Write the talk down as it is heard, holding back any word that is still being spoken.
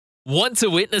Want to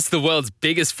witness the world's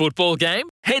biggest football game?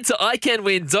 Head to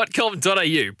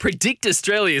iCanWin.com.au, predict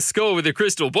Australia's score with a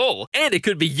crystal ball, and it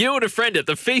could be you and a friend at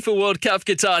the FIFA World Cup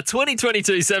Qatar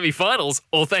 2022 semi-finals,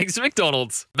 all thanks to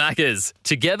McDonald's. Maccas,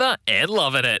 together and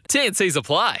loving it. TNCs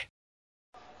apply.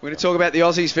 We're going to talk about the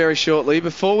Aussies very shortly.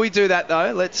 Before we do that,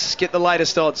 though, let's get the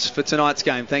latest odds for tonight's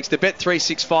game. Thanks to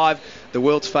Bet365, the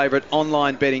world's favourite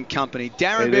online betting company.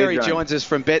 Darren Berry joins us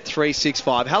from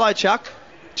Bet365. Hello, Chuck.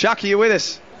 Chuck, are you with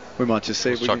us? We might just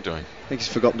see. What's Chuck doing? I think he's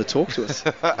forgotten to talk to us.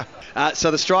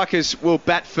 So the Strikers will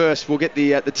bat first. We'll get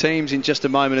the teams in just a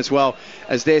moment as well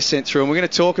as they're sent through. And we're going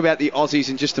to talk about the Aussies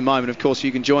in just a moment. Of course,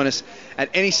 you can join us at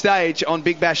any stage on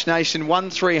Big Bash Nation,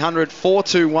 1300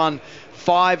 421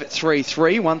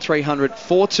 533, 1300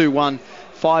 421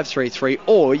 533,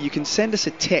 or you can send us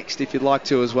a text if you'd like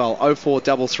to as well,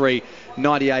 0433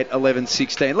 98 11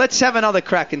 16. Let's have another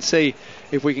crack and see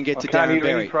if we can get to Darren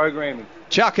Berry. Programming.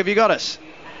 Chuck, have you got us?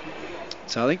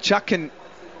 So I think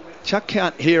Chuck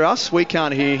can't hear us, we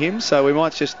can't hear him, so we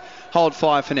might just hold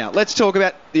fire for now. Let's talk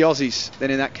about the Aussies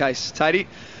then in that case. Tatey,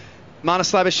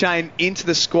 Marnus Labuschagne into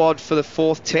the squad for the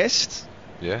fourth test.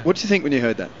 Yeah. What did you think when you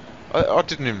heard that? I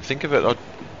didn't even think of it.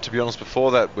 To be honest,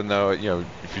 before that, when they were,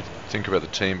 if you think about the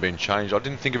team being changed, I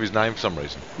didn't think of his name for some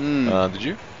reason. Did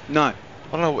you? No. I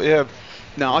don't know. Yeah.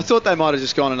 No, I thought they might have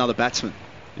just gone another batsman.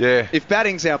 Yeah. If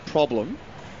batting's our problem,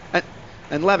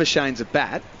 and Labuschagne's a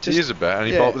bat. He is a bat,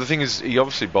 and but the thing is, he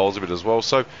obviously bowls a bit as well.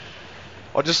 So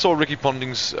I just saw Ricky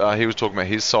Ponting's. He was talking about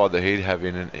his side that he'd have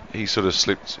in, and he sort of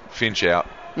slipped Finch out,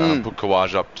 put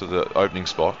Khawaja up to the opening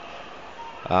spot,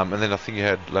 and then I think he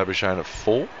had Labuschagne at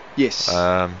 4. Yes.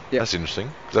 That's interesting.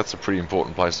 That's a pretty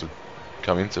important place to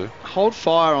come into. Hold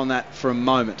fire on that for a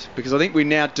moment, because I think we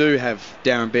now do have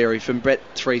Darren Berry from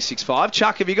Bet365.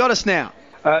 Chuck, have you got us now?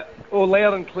 All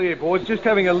loud and clear, boys. Just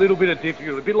having a little bit of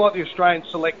difficulty. A bit like the Australian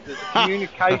selectors.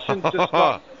 Communication's just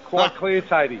not quite clear,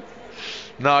 Tatey.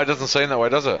 No, it doesn't seem that way,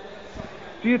 does it?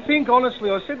 Do you think, honestly,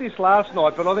 I said this last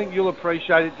night, but I think you'll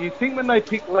appreciate it. Do you think when they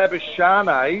picked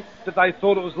Labuschagne that they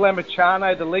thought it was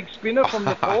Lamachane, the leg spinner from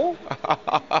the fall?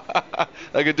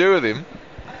 They could do with him.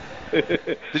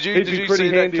 Did you see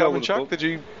that coming, Chuck?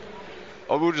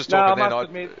 I will just talk then.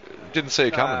 I didn't see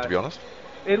it coming, to be honest.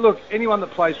 Look, anyone that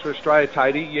plays for Australia,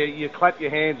 Tatey, you clap your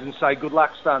hands and say, good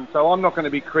luck, son. So I'm not going to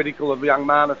be critical of young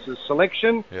Marnus'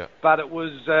 selection, but it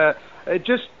was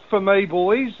just, for me,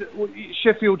 boys,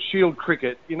 Sheffield Shield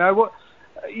cricket. You know what?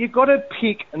 You've got to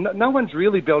pick, and no one's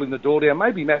really belting the door down.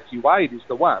 Maybe Matthew Wade is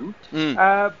the one.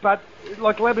 But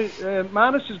like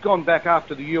Marnus has gone back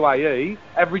after the UAE,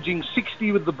 averaging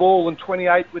 60 with the ball and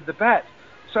 28 with the bat.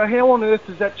 So how on earth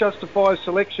does that justify a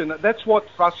selection? That's what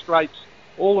frustrates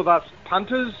all of us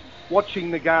punters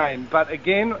watching the game. But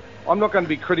again, I'm not going to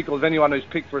be critical of anyone who's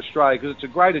picked for Australia because it's a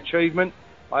great achievement.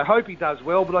 I hope he does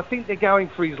well, but I think they're going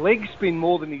for his leg spin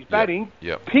more than his batting.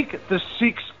 Pick the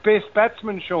 6th best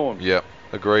batsman, Sean. Yeah,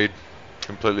 agreed.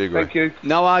 Completely agree. Thank you.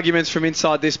 No arguments from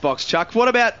inside this box, Chuck. What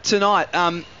about tonight?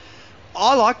 I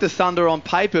like the Thunder on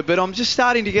paper, but I'm just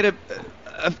starting to get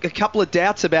a couple of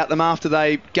doubts about them after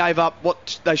they gave up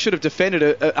what they should have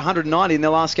defended 190 in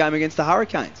their last game against the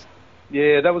Hurricanes.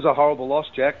 Yeah, that was a horrible loss,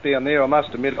 Jack, down there. I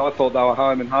must admit, I thought they were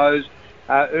home and hosed.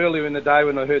 Earlier in the day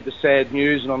when I heard the sad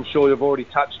news, and I'm sure you've already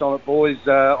touched on it, boys,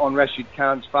 on Rashid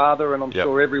Khan's father, and I'm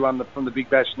sure everyone from the Big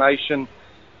Bash Nation,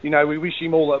 we wish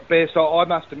him all the best. I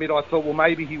must admit, I thought, well,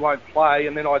 maybe he won't play,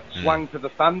 and then I swung to the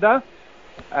Thunder.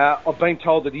 I've been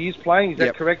told that he is playing. Is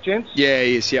that correct, gents? Yeah,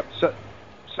 he is, yep.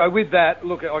 So with that,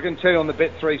 look, I can tell you on the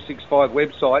Bet365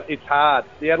 website, it's hard.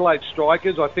 The Adelaide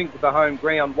Strikers, I think, with the home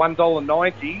ground,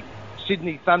 $1.90.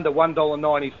 Sydney Thunder,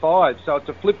 $1.95. So it's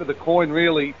a flip of the coin,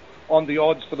 really, on the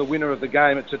odds for the winner of the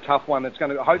game. It's a tough one. It's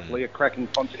going to hopefully a cracking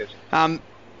contest.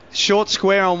 Short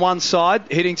square on one side,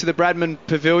 heading to the Bradman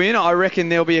Pavilion. I reckon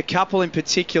there'll be a couple in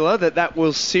particular that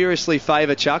will seriously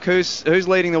favour, Chuck. Who's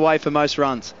leading the way for most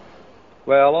runs?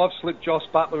 Well, I've slipped Joss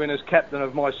Butler in as captain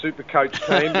of my Supercoach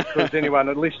team because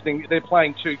anyone listening, they're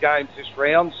playing 2 games this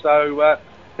round, so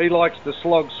he likes the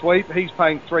slog sweep. He's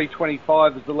paying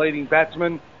 $3.25 as the leading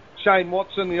batsman. Shane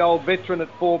Watson, the old veteran,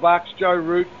 at $4. Joe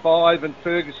Root, $5, and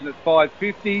Ferguson at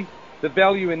 $5.50. The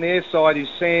value in their side is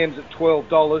Sands at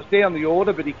 $12. Down the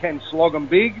order, but he can slog them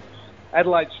big.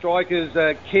 Adelaide Strikers,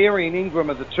 Carey and Ingram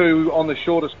are the 2 on the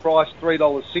shortest price,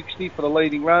 $3.60 for the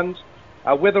leading runs.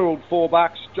 Weatherald,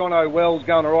 $4. John O'Well's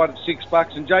going all right at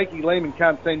 $6. And Jakey Lehman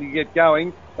can't seem to get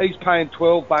going. He's paying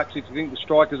 $12 if you think the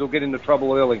Strikers will get into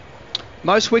trouble early.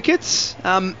 Most wickets?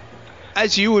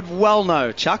 As you would well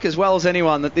know, Chuck, as well as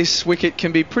anyone, that this wicket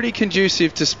can be pretty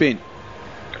conducive to spin.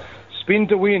 Spin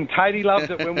to win. Tatey loved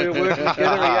it when we were working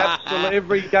together. He absolutely,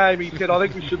 every game he said, I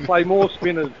think we should play more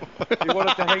spinners. He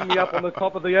wanted to hang me up on the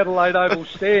top of the Adelaide Oval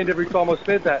stand every time I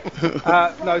said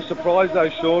that. No surprise though,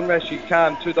 Sean. Rashid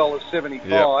Khan, $2.75.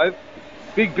 Yep.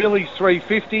 Big Billy's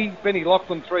 $3.50. Benny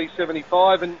Lachlan,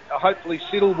 $3.75. And hopefully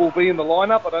Siddle will be in the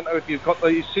lineup. I don't know if you've got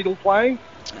the Siddle playing.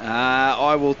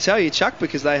 I will tell you, Chuck,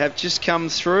 because they have just come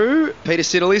through. Peter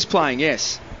Siddle is playing,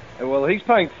 yes. Well, he's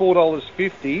paying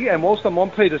 $4.50, and whilst I'm on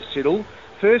Peter Siddle,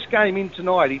 first game in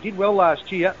tonight, he did well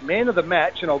last year, man of the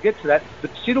match, and I'll get to that,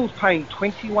 but Siddle's paying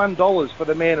 $21 for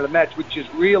the man of the match, which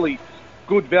is really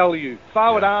good value.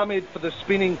 Fawad Ahmed for the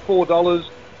spinning, $4,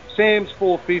 Sam's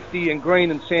 $4.50, and Green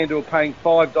and Sandhu are paying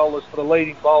 $5 for the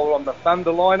leading bowler on the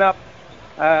Thunder lineup.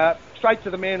 Straight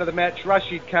to the man of the match,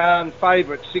 Rashid Khan,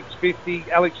 favourite, $6.50,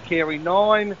 Alex Carey,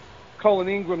 $9, Colin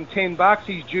Ingram, $10,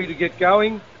 he's due to get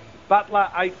going. Butler,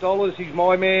 $8, he's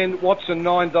my man. Watson,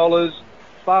 $9.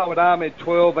 Fawad Ahmed,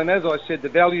 $12. And as I said, the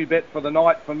value bet for the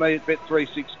night for me at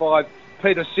Bet365,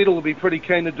 Peter Siddle will be pretty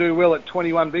keen to do well at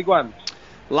 21 big ones.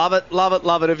 Love it, love it,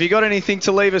 love it. Have you got anything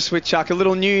to leave us with, Chuck? A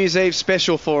little New Year's Eve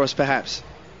special for us, perhaps?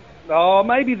 Oh,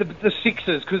 maybe the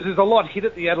sixes, because there's a lot hit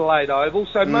at the Adelaide Oval.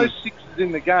 So most sixes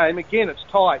in the game. Again, it's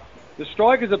tight. The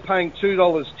Strikers are paying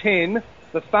 $2.10.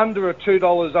 The Thunder are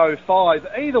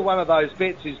 $2.05. Either one of those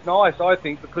bets is nice, I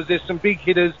think, because there's some big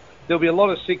hitters. There'll be a lot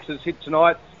of sixes hit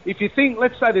tonight. If you think,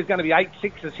 let's say there's going to be 8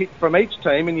 sixes hit from each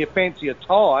team and you fancy a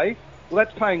tie, well,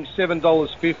 that's paying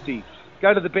 $7.50.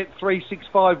 Go to the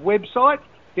Bet365 website,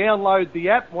 download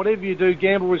the app. Whatever you do,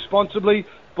 gamble responsibly.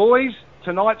 Boys,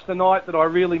 tonight's the night that I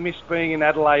really miss being in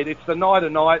Adelaide. It's the night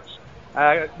of nights.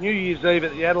 New Year's Eve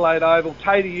at the Adelaide Oval.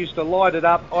 Tatey used to light it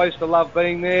up. I used to love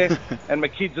being there. And my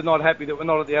kids are not happy that we're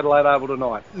not at the Adelaide Oval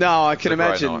tonight. No, I can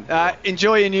imagine.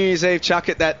 Enjoy your New Year's Eve, Chuck,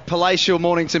 at that palatial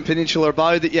Mornington Peninsula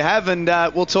abode that you have, and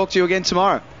we'll talk to you again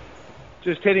tomorrow.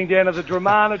 Just heading down to the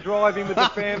Dramana Drive-In with the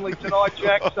family tonight,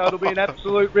 Jack, so it'll be an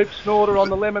absolute rip snorter on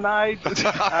the lemonade.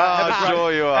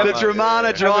 Sure you are. The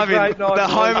Dramana Drive-In, the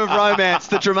home of romance,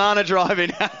 the Dramana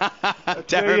Drive-In.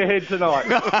 Where you head tonight.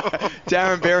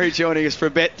 Darren Berry joining us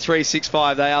for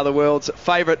Bet365. They are the world's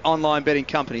favourite online betting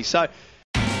company. So,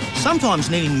 sometimes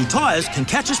needing new tyres can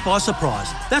catch us by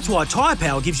surprise. That's why Tyre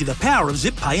Power gives you the power of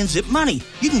Zip Pay and Zip Money.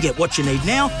 You can get what you need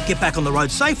now, get back on the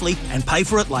road safely and pay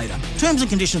for it later. Terms and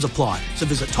conditions apply. So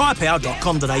visit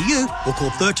tyrepower.com.au or call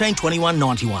 13 21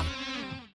 91.